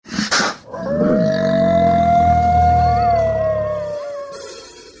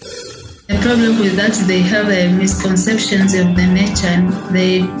problem with that, they have misconceptions of the nature and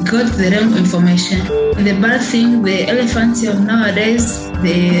they got the wrong information. The bad thing, the elephants of nowadays,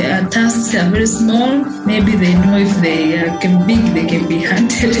 their tusks are very small. Maybe they know if they can big, they can be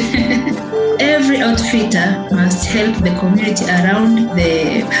hunted. Every outfitter must help the community around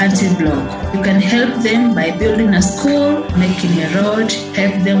the hunting block. You can help them by building a school, making a road,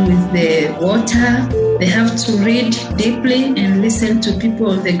 help them with the water. They have to read deeply and listen to people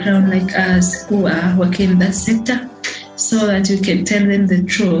on the ground like us who are working in that sector so that we can tell them the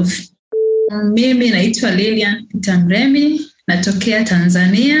truth. Mimi naitwa Lilian Mremi, natokea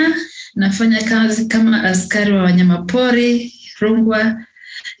Tanzania. Nafanya kazi kama askari wa wanyamapori, Rungwa,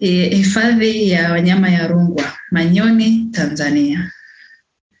 hifadhi ya wanyama ya Rungwa, Manyoni, Tanzania.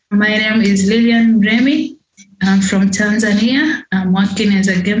 My name is Lilian Mremi. I'm from Tanzania. I'm working as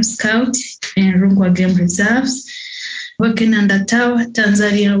a game scout in Rungwa Game Reserves, working under TAWA,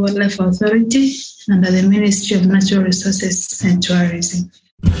 Tanzania Wildlife Authority, under the Ministry of Natural Resources and Tourism.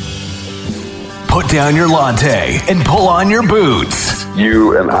 Put down your latte and pull on your boots.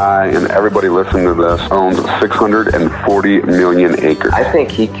 You and I and everybody listening to this owns 640 million acres. I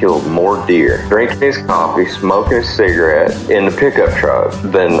think he killed more deer drinking his coffee, smoking a cigarette in the pickup truck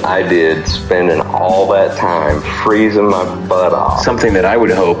than I did spending all that time freezing my butt off. Something that I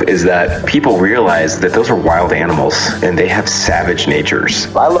would hope is that people realize that those are wild animals and they have savage natures.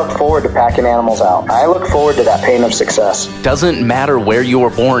 I look forward to packing animals out. I look forward to that pain of success. Doesn't matter where you were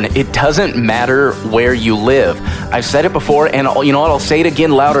born. It doesn't matter where you live. I've said it before, and you know what? I'll say it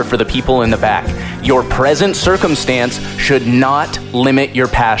again louder for the people in the back. Your present circumstance should not limit your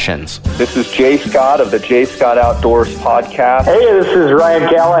passions. This is Jay Scott of the Jay Scott Outdoors podcast. Hey, this is Ryan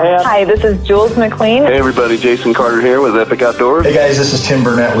Callahan. Hi, this is Jules McLean. Hey, everybody. Jason Carter here with Epic Outdoors. Hey, guys. This is Tim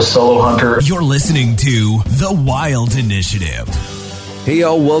Burnett with Solo Hunter. You're listening to The Wild Initiative. Hey,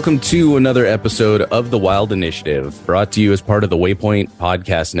 y'all. Welcome to another episode of The Wild Initiative, brought to you as part of the Waypoint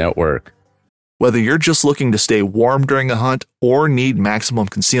Podcast Network. Whether you're just looking to stay warm during a hunt or need maximum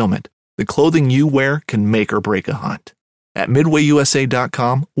concealment, the clothing you wear can make or break a hunt. At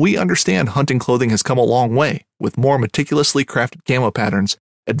MidwayUSA.com, we understand hunting clothing has come a long way with more meticulously crafted camo patterns,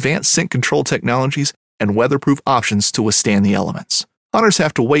 advanced scent control technologies, and weatherproof options to withstand the elements. Hunters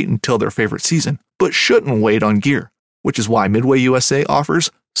have to wait until their favorite season, but shouldn't wait on gear, which is why Midway USA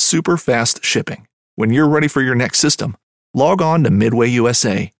offers super fast shipping. When you're ready for your next system, log on to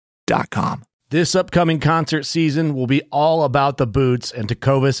MidwayUSA.com. This upcoming concert season will be all about the boots, and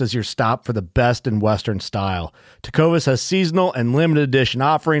Tecovas is your stop for the best in Western style. Tecovas has seasonal and limited edition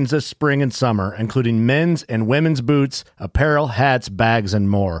offerings this spring and summer, including men's and women's boots, apparel, hats, bags, and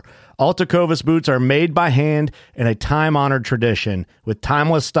more. All Tecovas boots are made by hand in a time-honored tradition with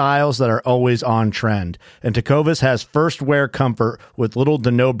timeless styles that are always on trend. And Tecovas has first wear comfort with little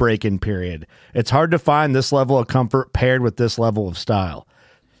to no break-in period. It's hard to find this level of comfort paired with this level of style.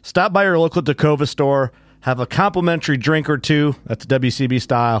 Stop by your local Tecovas store, have a complimentary drink or two, that's WCB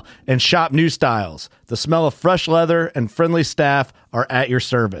style, and shop new styles. The smell of fresh leather and friendly staff are at your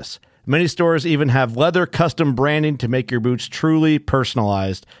service. Many stores even have leather custom branding to make your boots truly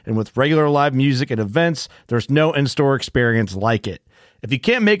personalized. And with regular live music and events, there's no in-store experience like it. If you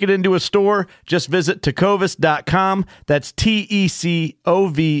can't make it into a store, just visit Tecovas.com. That's TECOVAS.com.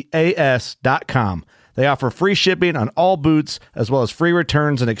 They offer free shipping on all boots, as well as free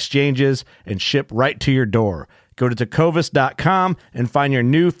returns and exchanges, and ship right to your door. Go to Tecovas.com and find your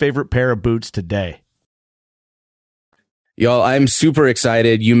new favorite pair of boots today. Y'all, I'm super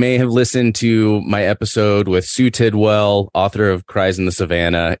excited. You may have listened to my episode with Sue Tidwell, author of Cries in the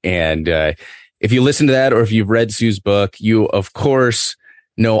Savannah. And if you listen to that, or if you've read Sue's book, you, of course,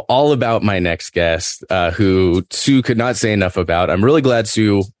 know all about my next guest, who Sue could not say enough about. I'm really glad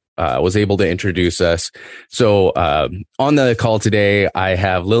Sue was able to introduce us. So on the call today, I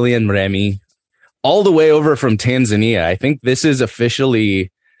have Lilian Mremi, all the way over from Tanzania. I think this is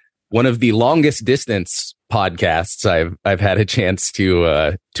officially one of the longest distance podcasts I've had a chance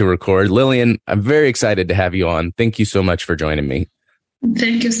to record. Lilian, I'm very excited to have you on. Thank you so much for joining me.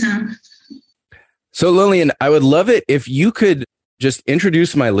 Thank you, Sam. So Lilian, I would love it if you could just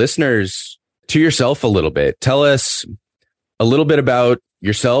introduce my listeners to yourself a little bit. Tell us a little bit about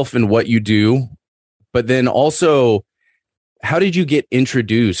yourself and what you do, but then also, how did you get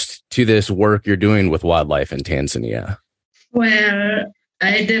introduced to this work you're doing with wildlife in Tanzania? Well,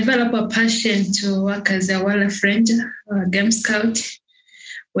 I developed a passion to work as a wildlife ranger, a game scout,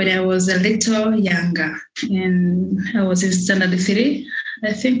 when I was a little younger. And I was in standard 3.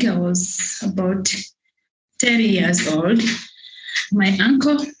 I think I was about 10 years old. My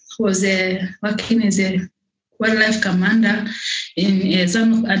uncle was working as a wildlife commander in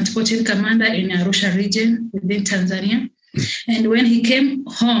zone of anti-poaching commander in Arusha region within Tanzania. And when he came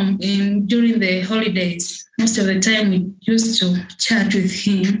home during the holidays, most of the time we used to chat with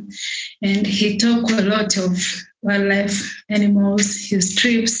him, and he talked a lot of wildlife animals, his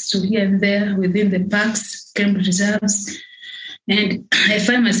trips to here and there within the parks, game reserves. And I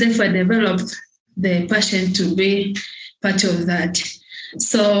find myself, I developed the passion to be part of that.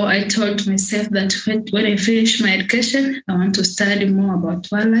 So I told myself that when I finish my education, I want to study more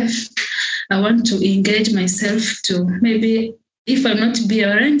about wildlife. I want to engage myself to maybe, if I'm not to be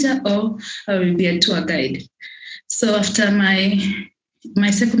a ranger, or I will be a tour guide. So after my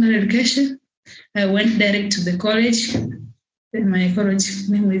secondary education, I went direct to the college. My college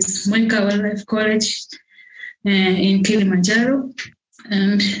name is Moika Wildlife College in Kilimanjaro.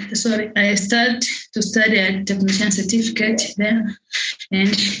 And so I started to study a technician certificate there,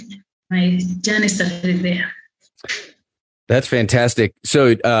 and my journey started there. That's fantastic. So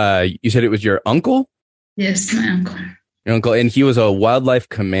you said it was your uncle? Yes, my uncle. Your uncle, and he was a wildlife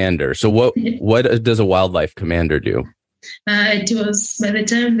commander. So what does a wildlife commander do? It was, by the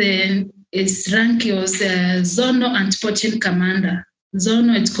time its rank, it was a zonal anti-poaching commander.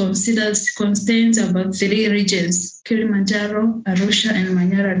 Zonal, it contains about 3 regions: Kilimanjaro, Arusha, and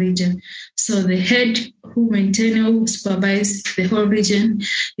Manyara region. So the head who supervised the whole region,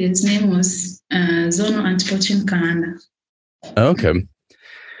 his name was zonal anti-poaching commander. Okay.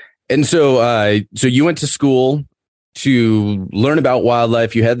 And so you went to school to learn about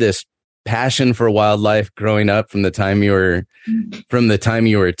wildlife. You had this passion for wildlife growing up from the time you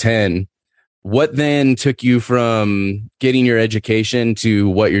were 10. What then took you from getting your education to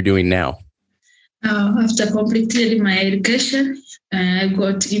what you're doing now? After completing my education, I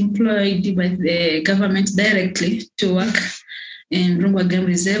got employed by the government directly to work in Rungwa Game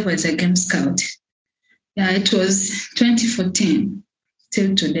Reserve as a game scout. Yeah, it was 2014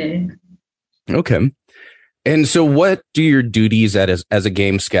 till today. Okay. And so what do your duties as a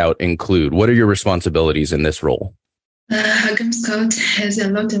game scout include? What are your responsibilities in this role? A game scout has a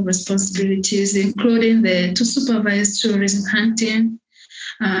lot of responsibilities, including to supervise tourism hunting,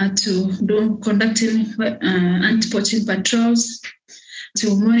 conducting anti-poaching patrols,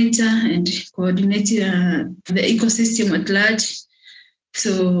 to monitor and coordinate the ecosystem at large,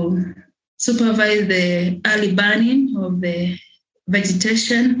 to supervise the early burning of the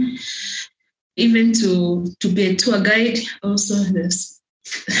vegetation, even to be a tour guide, also the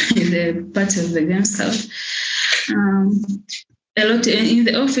part of the game scout. A lot in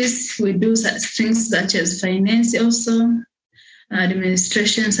the office, we do such things such as finance, also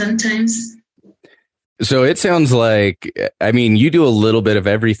administration sometimes. So it sounds like, I mean, you do a little bit of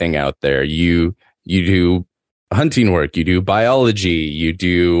everything out there. You do hunting work, you do biology,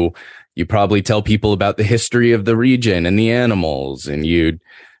 you probably tell people about the history of the region and the animals, and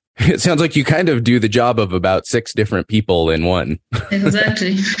it sounds like you kind of do the job of about 6 different people in one.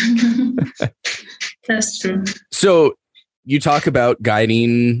 Exactly. That's true. So you talk about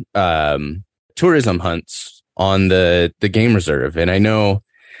guiding tourism hunts on the game reserve. And I know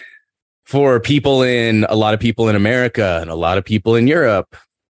for a lot of people in America and a lot of people in Europe,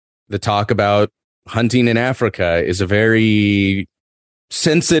 the talk about hunting in Africa is a very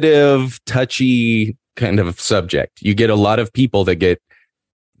sensitive, touchy kind of subject. You get a lot of people that get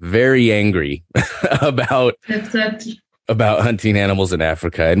very angry about hunting animals in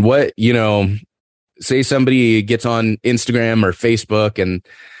Africa. And say somebody gets on Instagram or Facebook and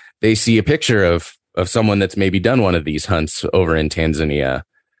they see a picture of someone that's maybe done one of these hunts over in Tanzania,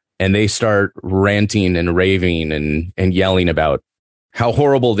 and they start ranting and raving and yelling about how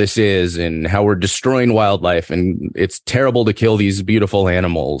horrible this is and how we're destroying wildlife and it's terrible to kill these beautiful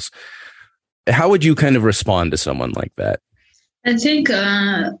animals. How would you kind of respond to someone like that? I think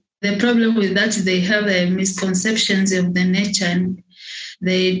the problem with that, they have misconceptions of the nature, and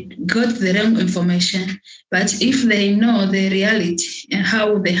they got the wrong information. But if they know the reality and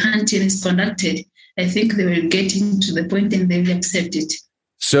how the hunting is conducted, I think they will get into the point and they will accept it.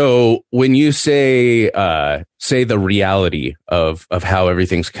 So when you say the reality of how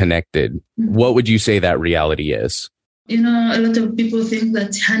everything's connected, what would you say that reality is? A lot of people think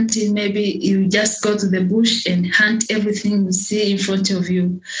that hunting, maybe you just go to the bush and hunt everything you see in front of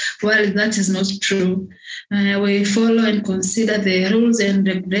you. Well, that is not true. We follow and consider the rules and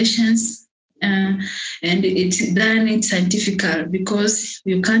regulations, and it's done scientifically, because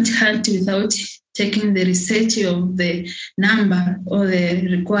you can't hunt without taking the research of the number or the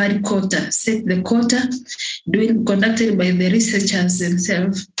required quota. Set the quota conducted by the researchers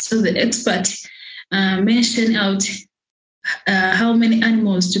themselves. So the expert mention out how many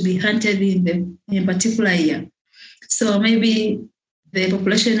animals to be hunted in a particular year. So maybe the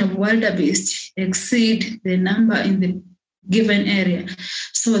population of wildebeest exceed the number in the given area.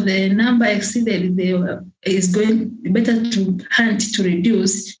 So the number exceeded is going better to hunt to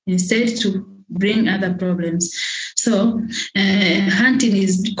reduce instead to bring other problems. So hunting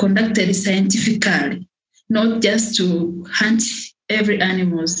is conducted scientifically, not just to hunt every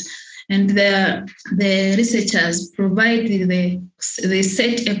animals. And the researchers provide they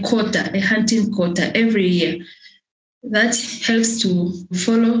set a hunting quota every year. That helps to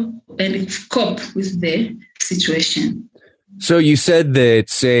follow and cope with the situation. So you said that,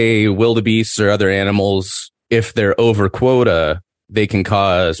 say, wildebeests or other animals, if they're over quota, they can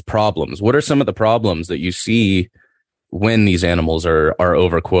cause problems. What are some of the problems that you see when these animals are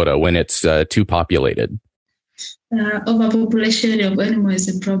over quota, when it's too populated? Overpopulation of animals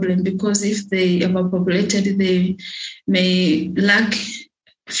is a problem because if they overpopulated, they may lack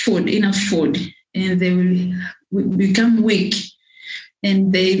enough food, and they will become weak,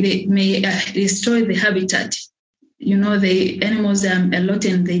 and they may destroy the habitat. The animals are a lot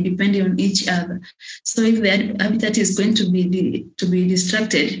and they depend on each other. So if the habitat is going to be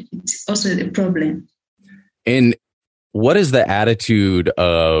distracted, it's also a problem. And what is the attitude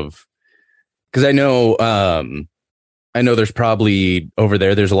of? Because I know there's probably over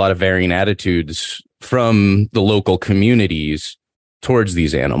there's a lot of varying attitudes from the local communities towards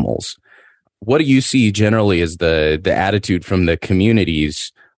these animals. What do you see generally as the attitude from the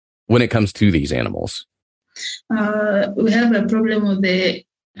communities when it comes to these animals? We have a problem with the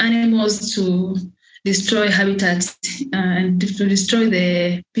animals to destroy habitats and to destroy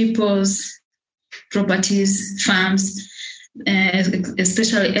the people's properties, farms,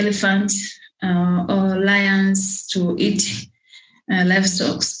 especially elephants or lions to eat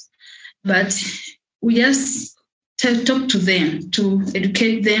livestock. But we just talk to them to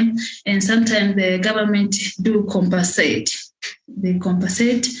educate them, and sometimes the government do compensate. They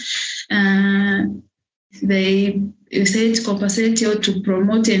compensate. They say to compensate or to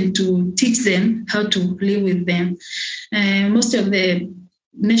promote and to teach them how to live with them. Most of the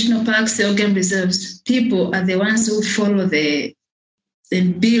national parks or game reserves, people are the ones who follow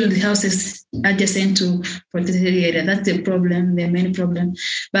and build houses adjacent to protected area. That's the problem, the main problem.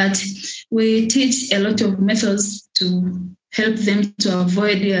 But we teach a lot of methods to help them to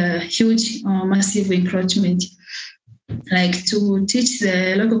avoid huge or massive encroachment, like to teach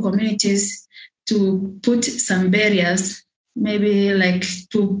the local communities to put some barriers, maybe like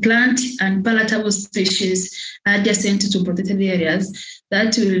to plant unpalatable species adjacent to protected areas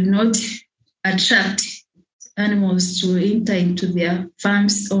that will not attract animals to enter into their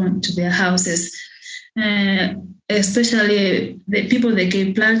farms or into their houses. Especially the people that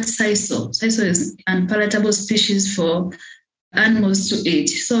can plant sisal. Sisal is unpalatable species for animals to eat.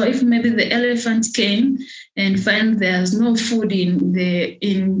 So if maybe the elephant came and find there's no food in the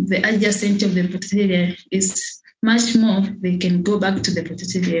adjacent of the protected area, is much more they can go back to the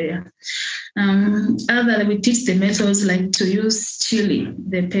protected area. We teach the methods like to use chili,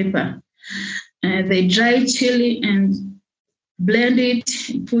 the pepper. They dry chili and blend it,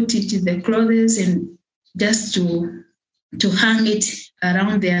 put it in the clothes, and just to hang it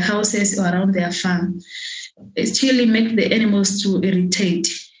around their houses or around their farm. Chili make the animals to irritate.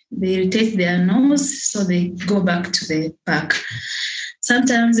 They irritate their nose, so they go back to the pack.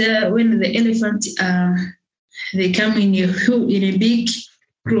 Sometimes when the elephant, they come in a big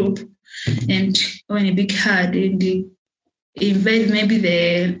group or in a big herd, and they invade maybe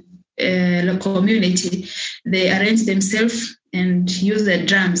the local community. They arrange themselves and use the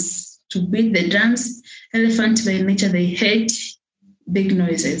drums to beat the drums. Elephants by nature, they hate big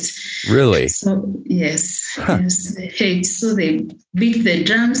noises. Really? So yes, yes, they hate. So they beat the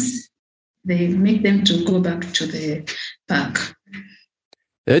drums. They make them to go back to the park.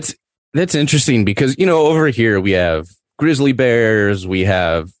 That's interesting because over here we have grizzly bears, we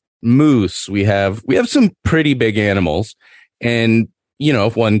have moose, we have some pretty big animals, and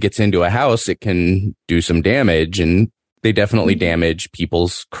if one gets into a house, it can do some damage, and they definitely damage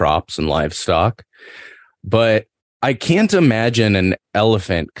people's crops and livestock. But I can't imagine an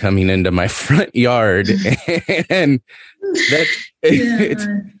elephant coming into my front yard, and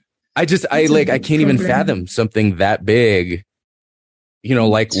I can't even fathom something that big,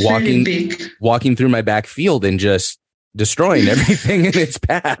 like walking through my back field and just destroying everything in its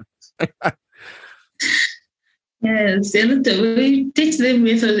path. Yes, we teach them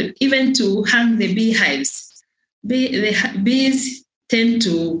methods even to hang the beehives. The bees tend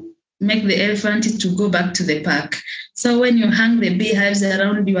to make the elephant to go back to the park. So when you hang the beehives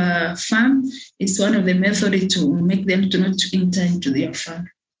around your farm, it's one of the methods to make them to not enter into your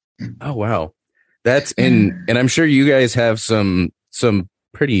farm. Oh, wow. That's and I'm sure you guys have some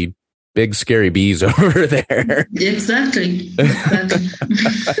pretty big scary bees over there. Exactly.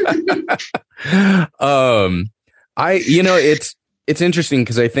 It's interesting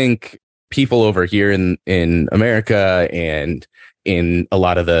because I think people over here in America and in a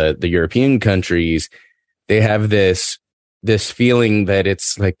lot of the European countries, they have this feeling that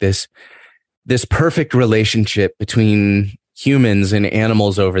it's like this perfect relationship between humans and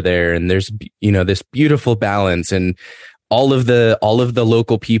animals over there, and there's this beautiful balance, and all of the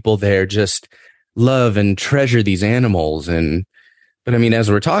local people there just love and treasure these animals. But I mean,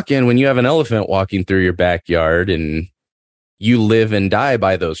 as we're talking, when you have an elephant walking through your backyard and you live and die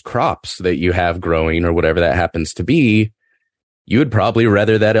by those crops that you have growing or whatever that happens to be, you would probably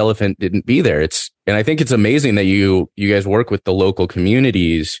rather that elephant didn't be there. And I think it's amazing that you guys work with the local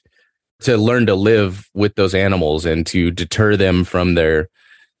communities to learn to live with those animals and to deter them from their,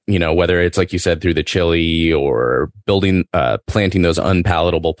 whether it's like you said, through the chili or planting those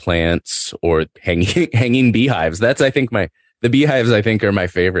unpalatable plants or hanging beehives. That's, I think the beehives, I think, are my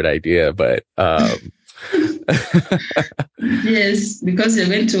favorite idea, but, yes, because you're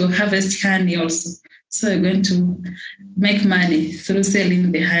going to harvest honey also. So you're going to make money through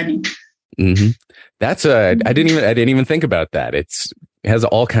selling the honey. Mm-hmm. That's I didn't even think about that. It has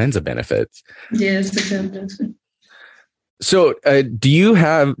all kinds of benefits. Yes, it has benefits. So, do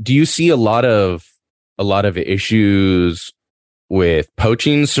you see a lot of issues with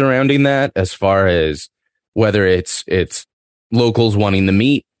poaching surrounding that, as far as whether it's locals wanting the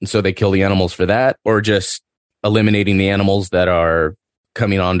meat, and so they kill the animals for that, or just eliminating the animals that are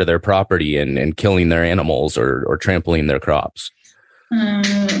coming onto their property and killing their animals or trampling their crops?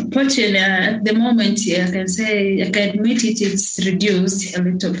 Poaching at the moment, I can admit it's reduced a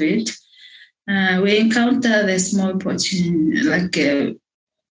little bit. We encounter the small poaching, like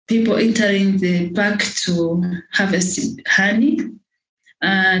people entering the park to harvest honey,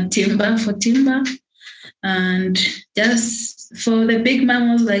 timber, and just for the big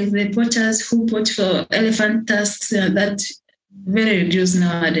mammals like the poachers who poach for elephant tusks, that very reduced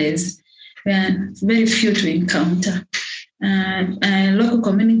nowadays. Very few to encounter. Local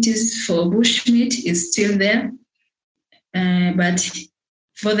communities for bushmeat is still there, but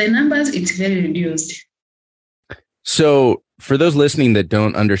for the numbers, it's very reduced. So, for those listening that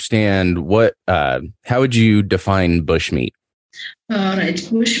don't understand, how would you define bushmeat? All right,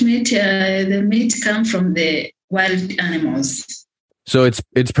 bushmeat, the meat comes from the wild animals. So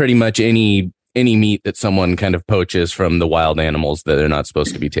it's pretty much any meat that someone kind of poaches from the wild animals that they're not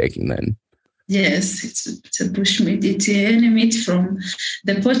supposed to be taking then. Yes, it's a bushmeat. It's any meat from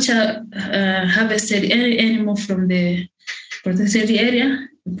the poacher harvested any animal from the protected area.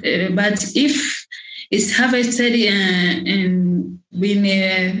 But if it's harvested in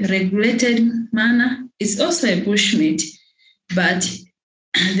a regulated manner, it's also a bushmeat. But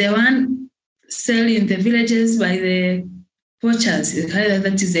the one sold in the villages by the poachers,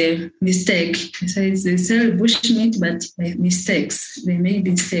 that is a mistake. So they sell bushmeat, but by mistakes. They made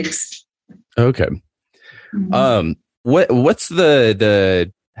mistakes. Okay. Mm-hmm. What's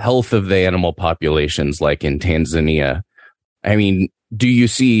the health of the animal populations like in Tanzania? I mean, do you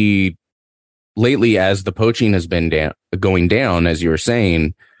see lately, as the poaching has been going down, as you were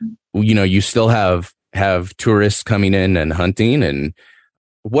saying, you still have tourists coming in and hunting? And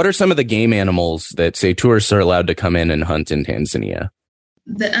what are some of the game animals that, say, tourists are allowed to come in and hunt in Tanzania?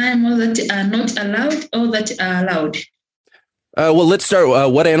 The animals that are not allowed or that are allowed? Well, let's start.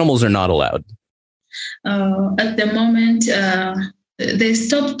 What animals are not allowed? At the moment, they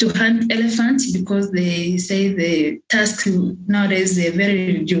stopped to hunt elephants because they say the tasks nowadays are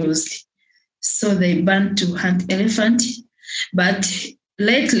very reduced. So they banned to hunt elephant. But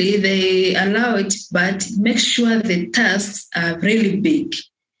lately they allow it, but make sure the tasks are really big.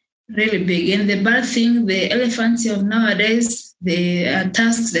 Really big. And the bad thing, the elephants of nowadays, the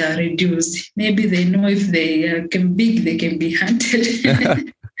tasks are reduced. Maybe they know if they can big, they can be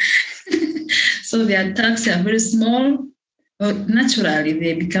hunted. So their tasks are very small. Or naturally,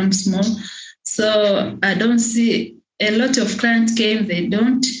 they become small. So I don't see a lot of clients came, they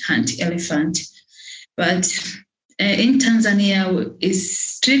don't hunt elephant. But in Tanzania, it's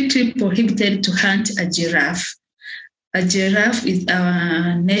strictly prohibited to hunt a giraffe. A giraffe is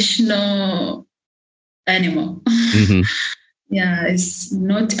our national animal. Mm-hmm. Yeah, it's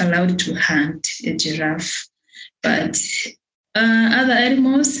not allowed to hunt a giraffe. But other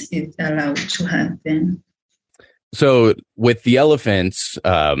animals, it's allowed to hunt them. So with the elephants,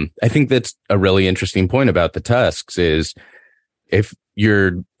 I think that's a really interesting point about the tusks is if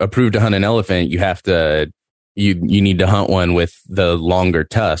you're approved to hunt an elephant, you have to, you need to hunt one with the longer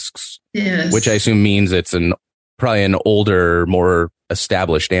tusks, Yes. which I assume means it's probably an older, more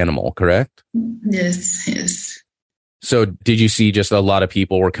established animal, correct? Yes, yes. So did you see just a lot of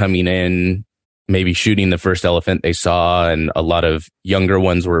people were coming in, maybe shooting the first elephant they saw, and a lot of younger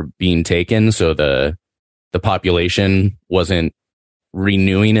ones were being taken, so the population wasn't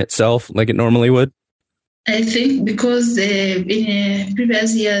renewing itself like it normally would? I think because in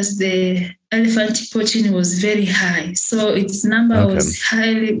previous years, the elephant poaching was very high. So its number was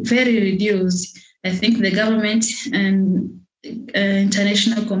very reduced. I think the government and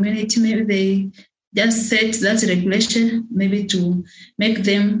international community, maybe they just set that regulation maybe to make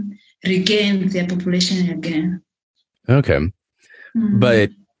them regain their population again. Okay. Mm-hmm.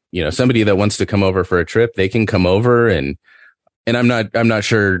 But, somebody that wants to come over for a trip, they can come over and I'm not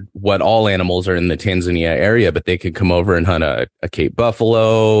sure what all animals are in the Tanzania area, but they could come over and hunt a Cape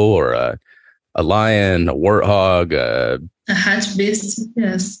buffalo or a lion, a warthog, a hartebeest,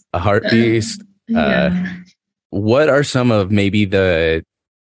 yes. A hartebeest. Yeah. What are some of maybe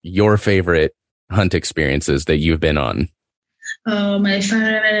your favorite hunt experiences that you've been on? My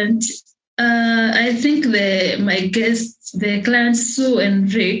favorite, I think my guests, the clients Sue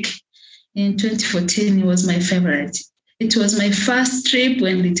and Rick in 2014 was my favorite. It was my first trip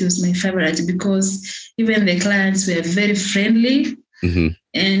when it was my favorite because even the clients were very friendly, mm-hmm.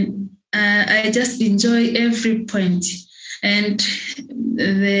 and I just enjoy every point. And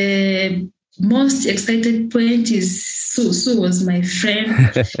the most excited point is Sue. Sue was my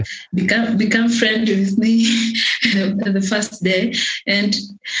friend, become friend with me the first day, and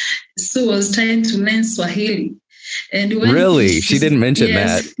Sue was trying to learn Swahili. And really, she didn't mention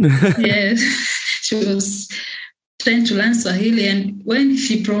that. Yes, she was trying to learn Swahili, and when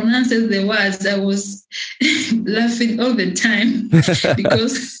she pronounces the words, I was laughing all the time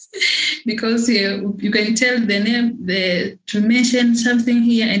because you can tell the name to mention something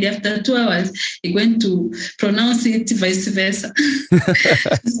here, and after 2 hours you're going to pronounce it vice versa.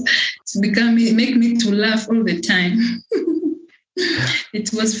 It's make me to laugh all the time.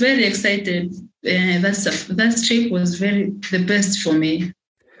 It was very excited. That trip was the best for me.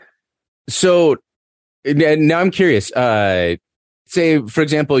 So now I'm curious. Say, for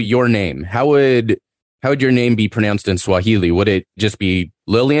example, your name. How would your name be pronounced in Swahili? Would it just be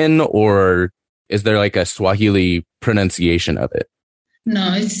Lilian, or is there like a Swahili pronunciation of it?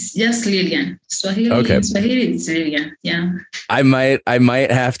 No, it's just Lilian. Swahili. Okay. In Swahili, it's Lilian. Yeah. I might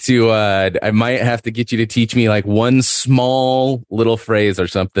have to get you to teach me like one small little phrase or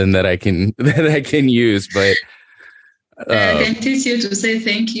something that I can use. But I can teach you to say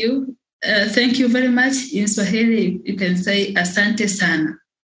thank you. Thank you very much. In Swahili, you can say asante sana.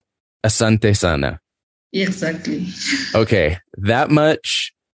 Asante sana. Exactly. Okay, that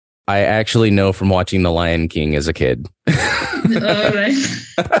much I actually know from watching The Lion King as a kid. All right.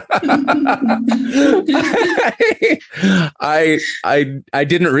 I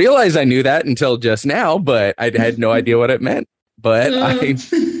didn't realize I knew that until just now, but I had no idea what it meant. But I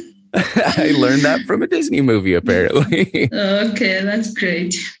learned that from a Disney movie, apparently. Okay, that's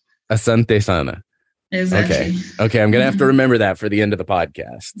great. Asante sana. Exactly. Okay, I'm going to have to remember that for the end of the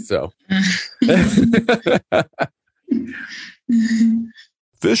podcast. So.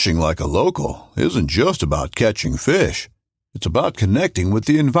 Fishing like a local isn't just about catching fish. It's about connecting with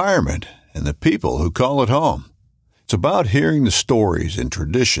the environment and the people who call it home. It's about hearing the stories and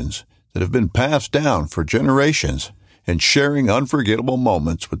traditions that have been passed down for generations and sharing unforgettable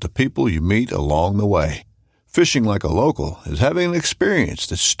moments with the people you meet along the way. Fishing like a local is having an experience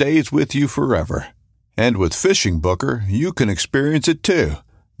that stays with you forever. And with Fishing Booker, you can experience it too,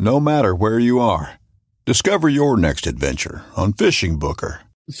 no matter where you are. Discover your next adventure on Fishing Booker.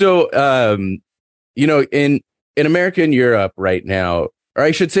 So, in America and Europe right now, or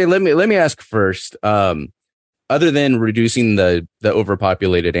I should say, let me ask first, other than reducing the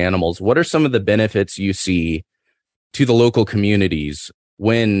overpopulated animals, what are some of the benefits you see to the local communities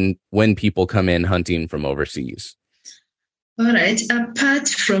when people come in hunting from overseas? All right. Apart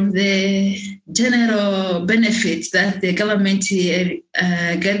from the general benefits that the government collect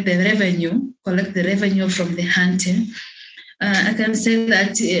the revenue from the hunting, I can say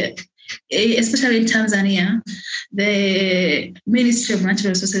that, especially in Tanzania, the Ministry of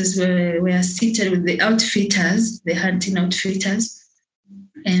Natural Resources were seated with the outfitters, the hunting outfitters,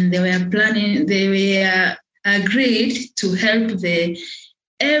 and they were agreed to help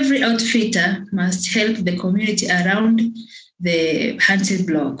every outfitter must help the community around the hunting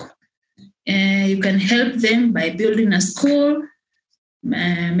block. You can help them by building a school,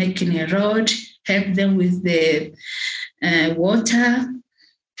 making a road, help them with the water,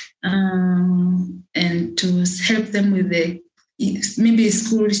 and to help them with the maybe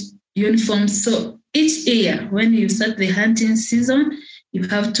school uniforms. So each year, when you start the hunting season, you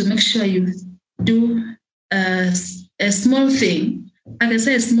have to make sure you do a small thing, like I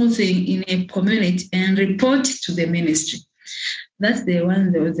say, a small thing in a community and report to the ministry. That's the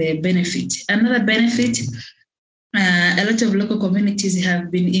benefit. Another benefit, a lot of local communities have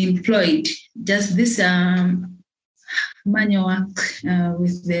been employed. Just this manual work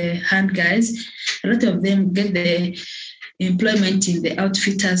with the hand guys, a lot of them get the employment in the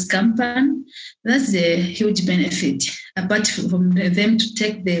outfitters company. That's a huge benefit. Apart from them to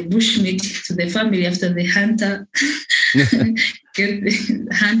take the bushmeat to the family after the hunter,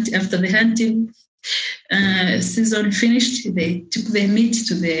 after the hunting season finished, they took the meat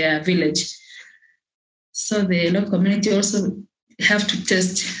to their village. So the local community also have to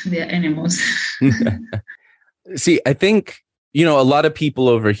test their animals. See, I think, a lot of people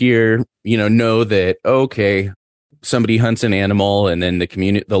over here, know that, okay, somebody hunts an animal and then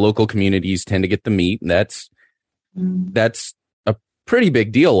the local communities tend to get the meat. And that's a pretty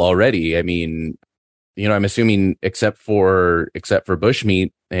big deal already. I mean, I'm assuming except for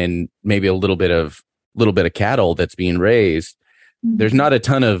bushmeat and maybe a little bit of cattle that's being raised, there's not a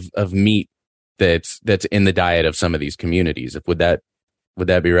ton of meat that's in the diet of some of these communities. Would that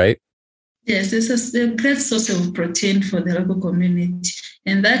be right? Yes, this is a great source of protein for the local community,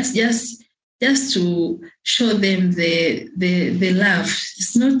 and that's just to show them the love.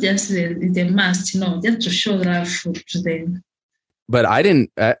 It's not just the must, just to show love to them. But I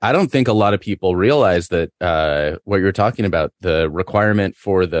don't think a lot of people realize that what you're talking about, the requirement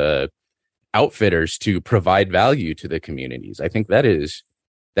for the outfitters to provide value to the communities. I think that is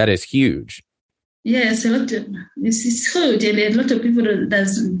huge. Yes, it's huge, and a lot of people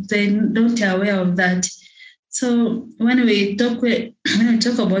they don't aware of that. So when we talk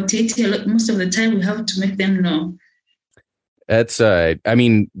about it, most of the time we have to make them know. That's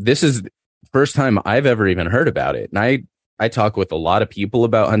this is the first time I've ever even heard about it, and I talk with a lot of people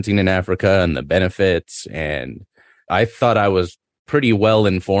about hunting in Africa and the benefits, and I thought I was pretty well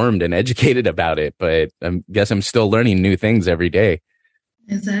informed and educated about it, but I guess I'm still learning new things every day.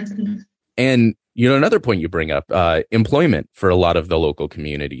 Exactly. And another point you bring up, employment for a lot of the local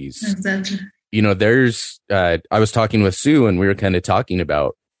communities. Exactly. There's, I was talking with Sue and we were kind of talking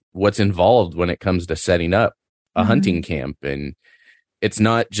about what's involved when it comes to setting up a hunting camp. And it's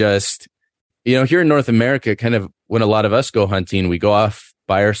not just, here in North America, kind of when a lot of us go hunting, we go off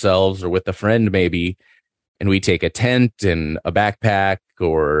by ourselves or with a friend maybe, and we take a tent and a backpack,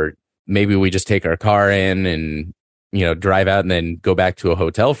 or maybe we just take our car in and, drive out and then go back to a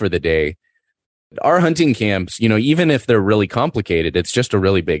hotel for the day. Our hunting camps, even if they're really complicated, it's just a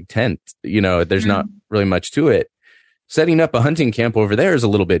really big tent. There's not really much to it. Setting up a hunting camp over there is a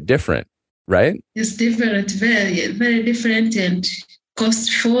little bit different, right? It's different, very, very different, and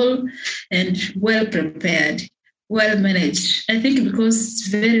costful and well prepared, well managed. I think because it's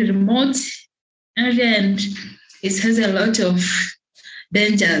very remote and it has a lot of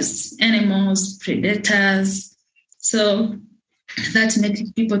dangers, animals, predators. So that makes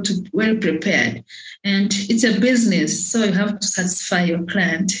people to well prepared, and it's a business, so you have to satisfy your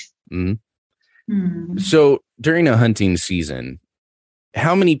client. So during a hunting season,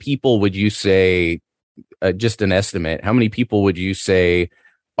 how many people would you say, just an estimate, how many people would you say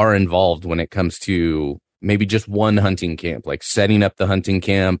are involved when it comes to maybe just one hunting camp, like setting up the hunting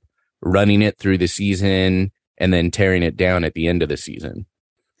camp, running it through the season, and then tearing it down at the end of the season?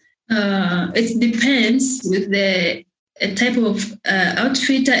 It depends with the type of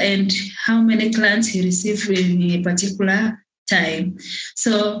outfitter and how many clients he receives in a particular time.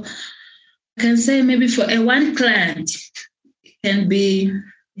 So I can say maybe for one client, can be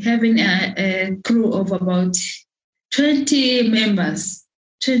having a crew of about 20 members,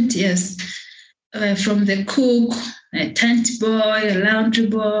 20, yes, from the cook, a tent boy, a laundry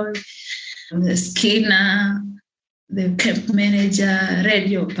boy, the skinner, the camp manager,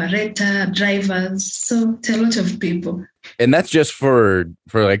 radio operator, drivers. So it's a lot of people. And that's just for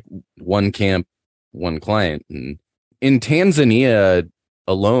like one camp, one client. And in Tanzania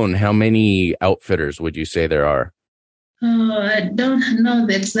alone, how many outfitters would you say there are? I don't know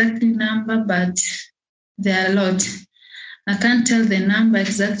the exact number, but there are a lot. I can't tell the number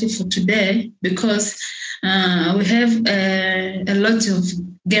exactly for today because we have a lot of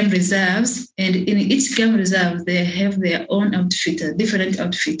game reserves, and in each game reserve, they have their own outfitter, different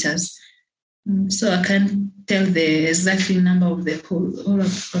outfitters. So I can't tell the exact number of the whole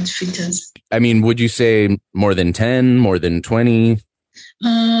of outfitters. I mean, would you say more than 10, more than 20?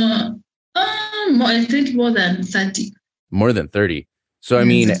 I think more than 30. More than 30. So, I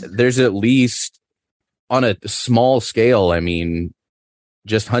mean, there's at least on a small scale, I mean,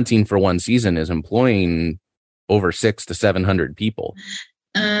 just hunting for one season is employing over 600 to 700 people.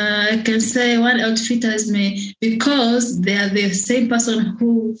 I can say one outfitters may, because they are the same person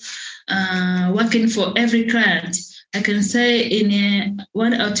who working for every client. I can say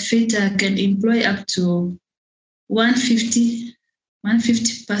one outfitter can employ up to 150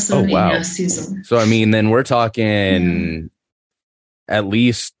 person in your season. So, I mean, then we're talking at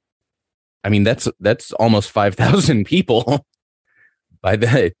least, I mean, that's almost 5,000 people by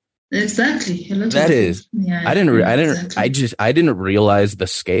that. Exactly. That is. Yeah, I didn't realize the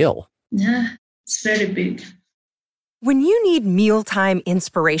scale. Yeah, it's very big. When you need mealtime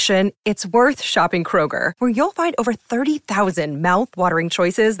inspiration, it's worth shopping Kroger, where you'll find over 30,000 mouth-watering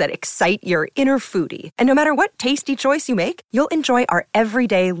choices that excite your inner foodie. And no matter what tasty choice you make, you'll enjoy our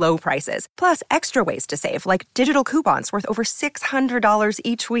everyday low prices, plus extra ways to save, like digital coupons worth over $600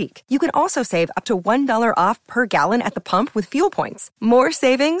 each week. You can also save up to $1 off per gallon at the pump with fuel points. More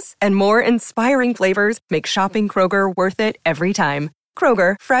savings and more inspiring flavors make shopping Kroger worth it every time.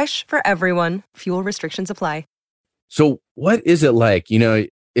 Kroger, fresh for everyone. Fuel restrictions apply. So what is it like? You know,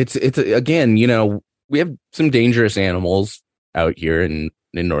 it's again, you know, we have some dangerous animals out here in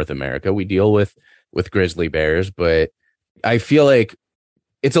North America. We deal with grizzly bears, but I feel like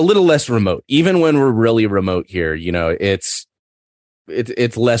it's a little less remote. Even when we're really remote here, you know, it's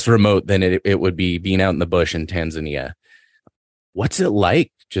less remote than it would be being out in the bush in Tanzania. What's it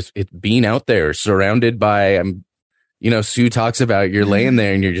like just being out there surrounded by, you know, Sue talks about you're laying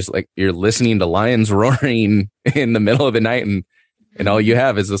there and you're just like, you're listening to lions roaring in the middle of the night and all you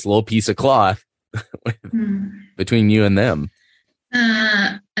have is this little piece of cloth between you and them.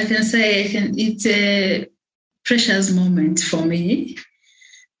 I can say it's a precious moment for me.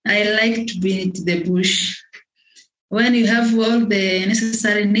 I like to be in the bush. When you have all the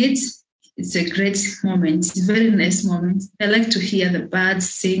necessary needs, it's a great moment. It's a very nice moment. I like to hear the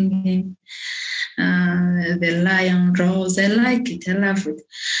birds singing. The lion roars. I like it. I love it.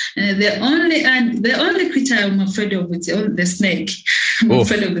 The only creature I'm afraid of is the snake. I'm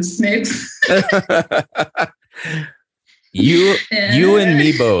afraid of the snakes. You and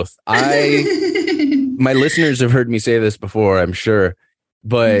me both. My listeners have heard me say this before, I'm sure,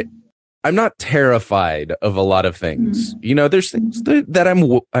 but I'm not terrified of a lot of things. You know, there's things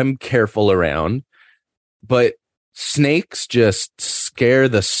that I'm careful around, but snakes just scare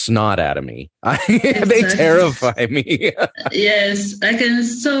the snot out of me. They terrify me. Yes, I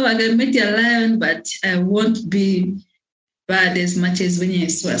can meet a lion, but I won't be bad as much as when I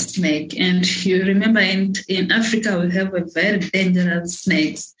saw a snake. And you remember in Africa, we have a very dangerous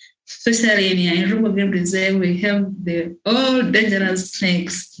snakes. Especially in Rural Game Reserve, we have all dangerous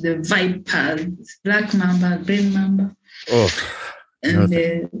snakes, the viper, black mamba, green mamba. And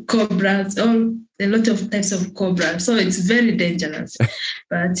the cobras, a lot of types of cobras. So it's very dangerous.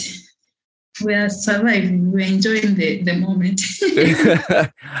 But we are surviving. We're enjoying the moment.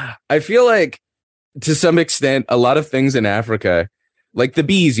 I feel like, to some extent, a lot of things in Africa, like the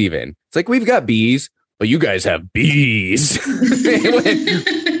bees even. It's like, we've got bees, but you guys have bees.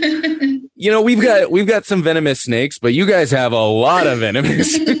 You know, we've got some venomous snakes, but you guys have a lot of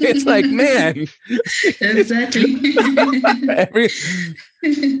venomous. It's like, man. Exactly.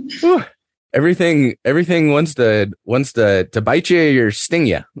 Everything wants to bite you or sting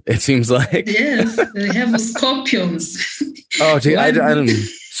you. It seems like. Yes, they have scorpions. Oh, gee, I don't.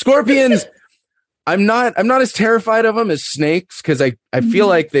 Scorpions. I'm not as terrified of them as snakes because I feel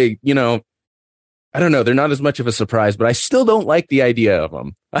like they, you know, I don't know. They're not as much of a surprise, but I still don't like the idea of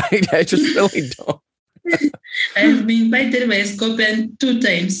them. I just really don't. I've been bited by a scorpion 2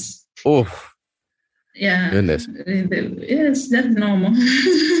 times. Oh, yeah. Goodness. Yes, that's normal.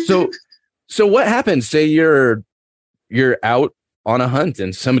 So what happens? Say you're out on a hunt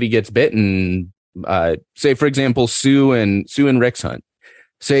and somebody gets bitten. Say, for example, Sue and Rick's hunt.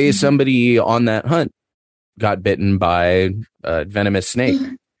 Say somebody on that hunt got bitten by a venomous snake.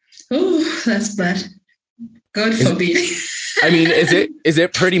 Oh, that's bad. God forbid. I mean, is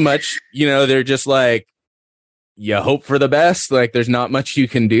it pretty much, you know, they're just like, you hope for the best, like there's not much you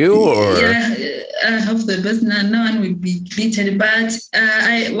can do, or yeah, I hope the best. No one will be beaten. But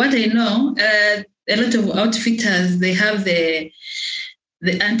what I know, a lot of outfitters, they have the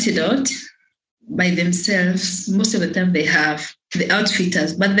antidote by themselves. Most of the time they have the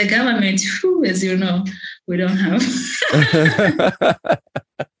outfitters, but the government, as you know, we don't have.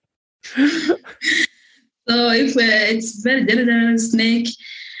 So if it's very dangerous snake,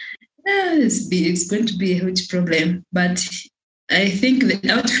 it's going to be a huge problem. But I think the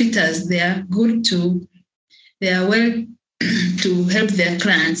outfitters, they are well to help their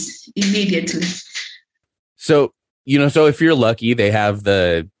clients immediately. So, so if you're lucky, they have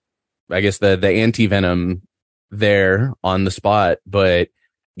the anti-venom there on the spot. But,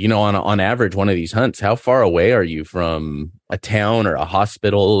 on average, one of these hunts, how far away are you from a town or a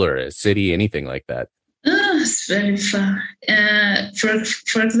hospital or a city, anything like that? It's very far.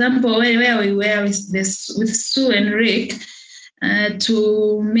 For example, where we were with Sue and Rick,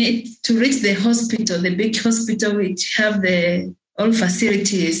 to reach the hospital, the big hospital which have all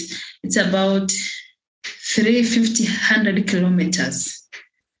facilities, it's about 350 kilometers.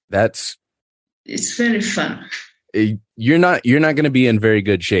 It's very far. You're not going to be in very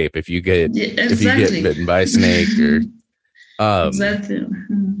good shape if you get bitten by a snake or. Exactly.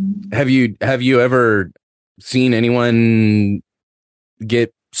 Mm-hmm. Have you ever seen anyone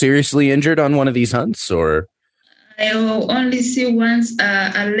get seriously injured on one of these hunts, or? I only see once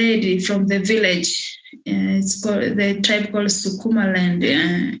a lady from the village. It's called the tribe called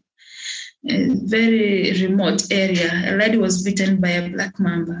Sukumaland, a very remote area. A lady was bitten by a black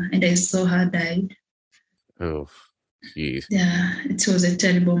mamba, and I saw her die. Oh, jeez. Yeah, it was a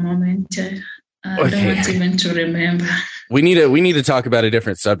terrible moment. I don't want even to remember. We need to talk about a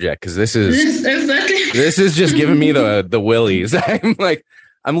different subject, because this is exactly. This is just giving me the willies.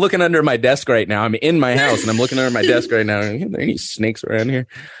 I'm looking under my desk right now. I'm in my house and I'm looking under my desk right now. Are there any snakes around here?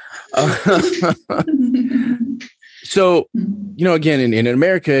 So, again, in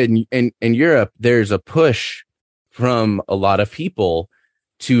America and Europe, there's a push from a lot of people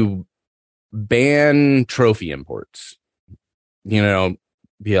to ban trophy imports.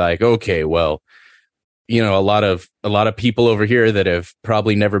 Be like, okay, well, a lot of people over here that have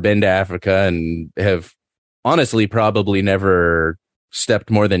probably never been to Africa and have honestly probably never stepped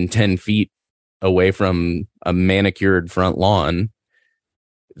more than 10 feet away from a manicured front lawn.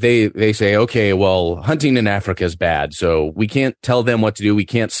 They say, okay, well, hunting in Africa is bad, so we can't tell them what to do. We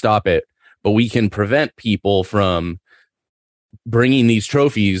can't stop it, but we can prevent people from bringing these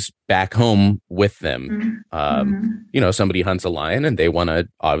trophies back home with them. Somebody hunts a lion and they want to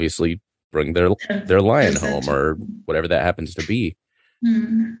obviously bring their lion home or whatever that happens to be.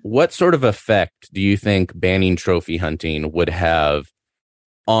 What sort of effect do you think banning trophy hunting would have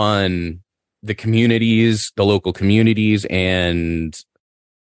on the communities, the local communities, and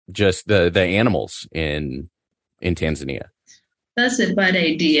just the animals in Tanzania? That's a bad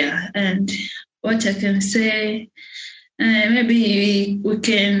idea. And what I can say, maybe we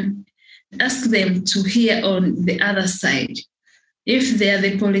can ask them to hear on the other side. If they are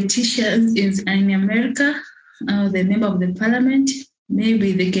the politicians in America or the member of the parliament,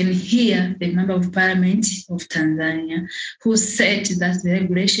 maybe they can hear the member of parliament of Tanzania who said that the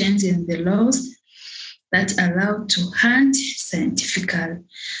regulations and the laws that allow to hunt scientifically,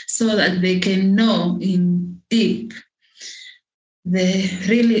 so that they can know in deep the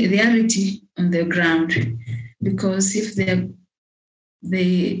reality on the ground. Because if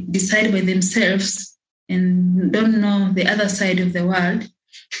they decide by themselves and don't know the other side of the world,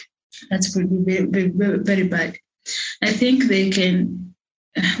 that could be very, very, very bad. I think we can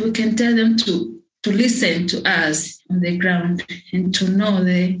tell them to listen to us on the ground and to know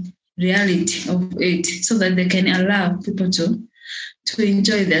the reality of it, so that they can allow people to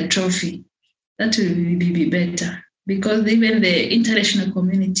enjoy their trophy. That will be better, because even the international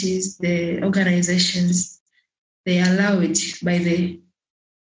communities, the organizations, they allow it by the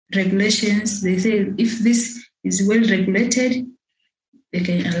regulations. They say if this is well regulated, they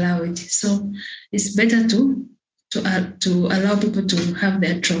can allow it. So it's better to allow people to have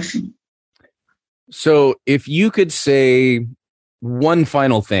their trophy. So if you could say one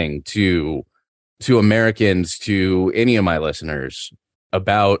final thing to Americans, to any of my listeners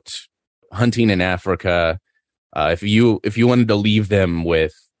about hunting in Africa, if you wanted to leave them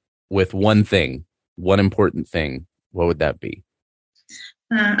with one thing, one important thing, what would that be?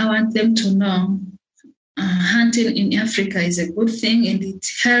 I want them to know hunting in Africa is a good thing, and it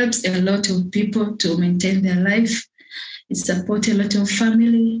helps a lot of people to maintain their life. It supports a lot of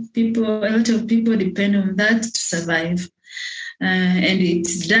family people. A lot of people depend on that to survive. And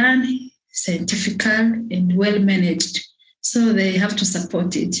it's done scientifically and well managed. So they have to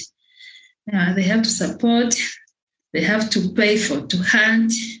support it. They have to support. They have to pay to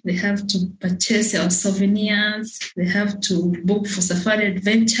hunt. They have to purchase our souvenirs. They have to book for safari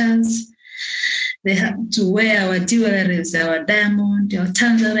adventures. They have to wear our jewelries, our diamond, our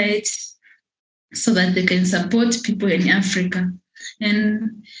tanzanite, so that they can support people in Africa.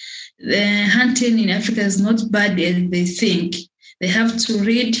 And the hunting in Africa is not bad as they think. They have to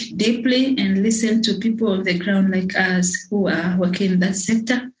read deeply and listen to people on the ground like us who are working in that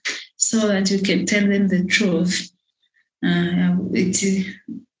sector so that we can tell them the truth. It's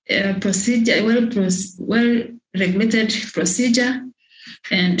a procedure, well-regulated procedure,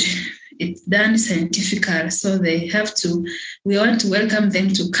 and it's done scientifically. So we want to welcome them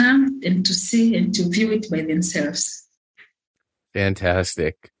to come and to see and to view it by themselves.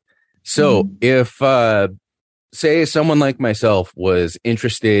 Fantastic. So if, say someone like myself was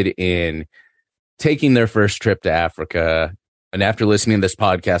interested in taking their first trip to Africa, and after listening to this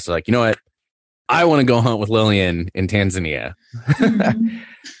podcast, they're like, you know what? I want to go hunt with Lilian in Tanzania.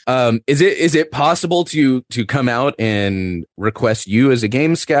 Is it possible to come out and request you as a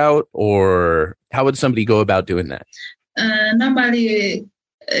game scout, or how would somebody go about doing that? Normally,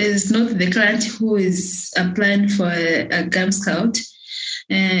 it's not the client who is applying for a game scout.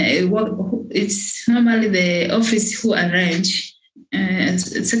 It's normally the office who arrange.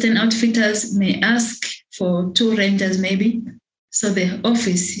 Certain outfitters may ask for 2 rangers maybe. So the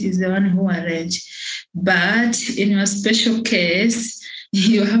office is the one who arrange. But in your special case,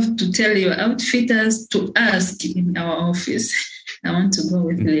 you have to tell your outfitters to ask in our office. I want to go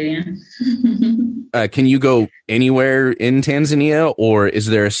with Lilian. Can you go anywhere in Tanzania, or is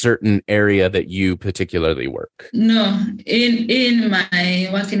there a certain area that you particularly work? No, in my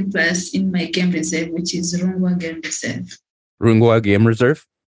working place, in my game reserve, which is Rungwa Game Reserve. Rungwa Game Reserve?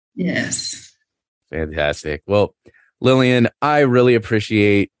 Yes. Fantastic. Well, Lilian, I really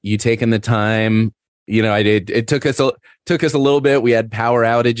appreciate you taking the time. You know, it took us a little bit. We had power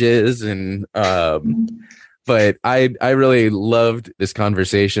outages, and but I really loved this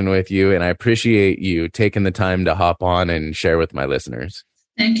conversation with you, and I appreciate you taking the time to hop on and share with my listeners.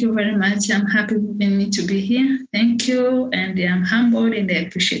 Thank you very much. I'm happy for me to be here. Thank you, and I'm humbled, and I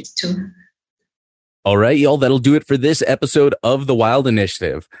appreciate it too. All right, y'all, that'll do it for this episode of The Wild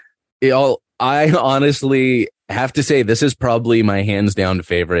Initiative. Y'all, I honestly have to say this is probably my hands down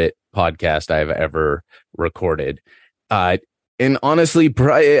favorite podcast I've ever recorded. And honestly,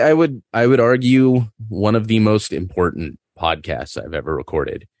 I would argue one of the most important podcasts I've ever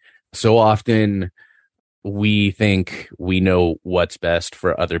recorded. So often we think we know what's best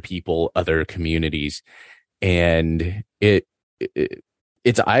for other people, other communities, and it's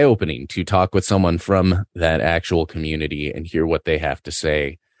eye-opening to talk with someone from that actual community and hear what they have to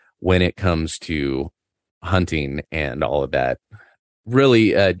say when it comes to hunting and all of that.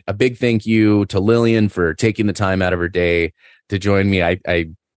 Really, a big thank you to Lilian for taking the time out of her day to join me.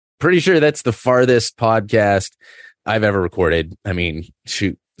 I'm pretty sure that's the farthest podcast I've ever recorded. I mean,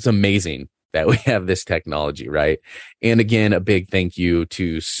 shoot, it's amazing that we have this technology, right? And again, a big thank you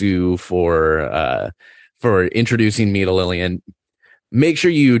to Sue for introducing me to Lilian. Make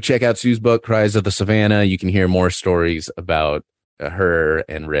sure you check out Sue's book, Cries of the Savannah. You can hear more stories about her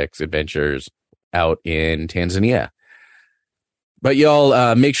and Rick's adventures out in Tanzania. But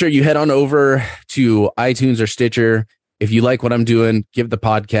y'all, make sure you head on over to iTunes or Stitcher. If you like what I'm doing, give the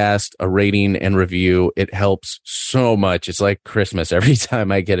podcast a rating and review. It helps so much. It's like Christmas every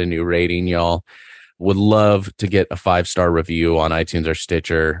time I get a new rating, y'all. Would love to get a 5-star review on iTunes or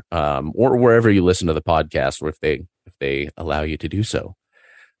Stitcher, or wherever you listen to the podcast, or if they allow you to do so.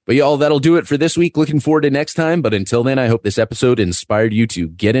 But y'all, that'll do it for this week. Looking forward to next time. But until then, I hope this episode inspired you to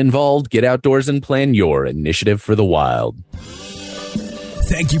get involved, get outdoors, and plan your initiative for the wild.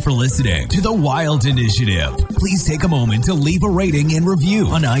 Thank you for listening to The Wild Initiative. Please take a moment to leave a rating and review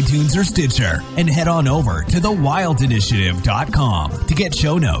on iTunes or Stitcher, and head on over to thewildinitiative.com to get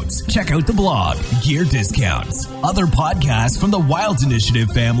show notes, check out the blog, gear discounts, other podcasts from the Wild Initiative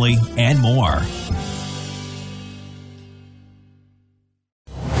family, and more.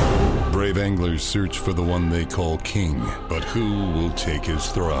 Brave anglers search for the one they call king, but who will take his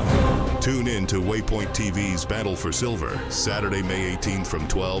throne? Tune in to Waypoint TV's Battle for Silver, Saturday, May 18th from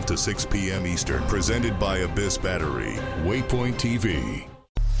 12 to 6 p.m. Eastern, presented by Abyss Battery. Waypoint TV.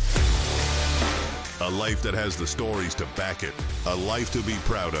 A life that has the stories to back it. A life to be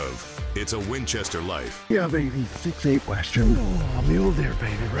proud of. It's a Winchester life. Yeah, baby. 6'8" Western. Oh, mule deer,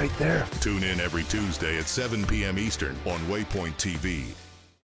 baby, right there. Tune in every Tuesday at 7 p.m. Eastern on Waypoint TV.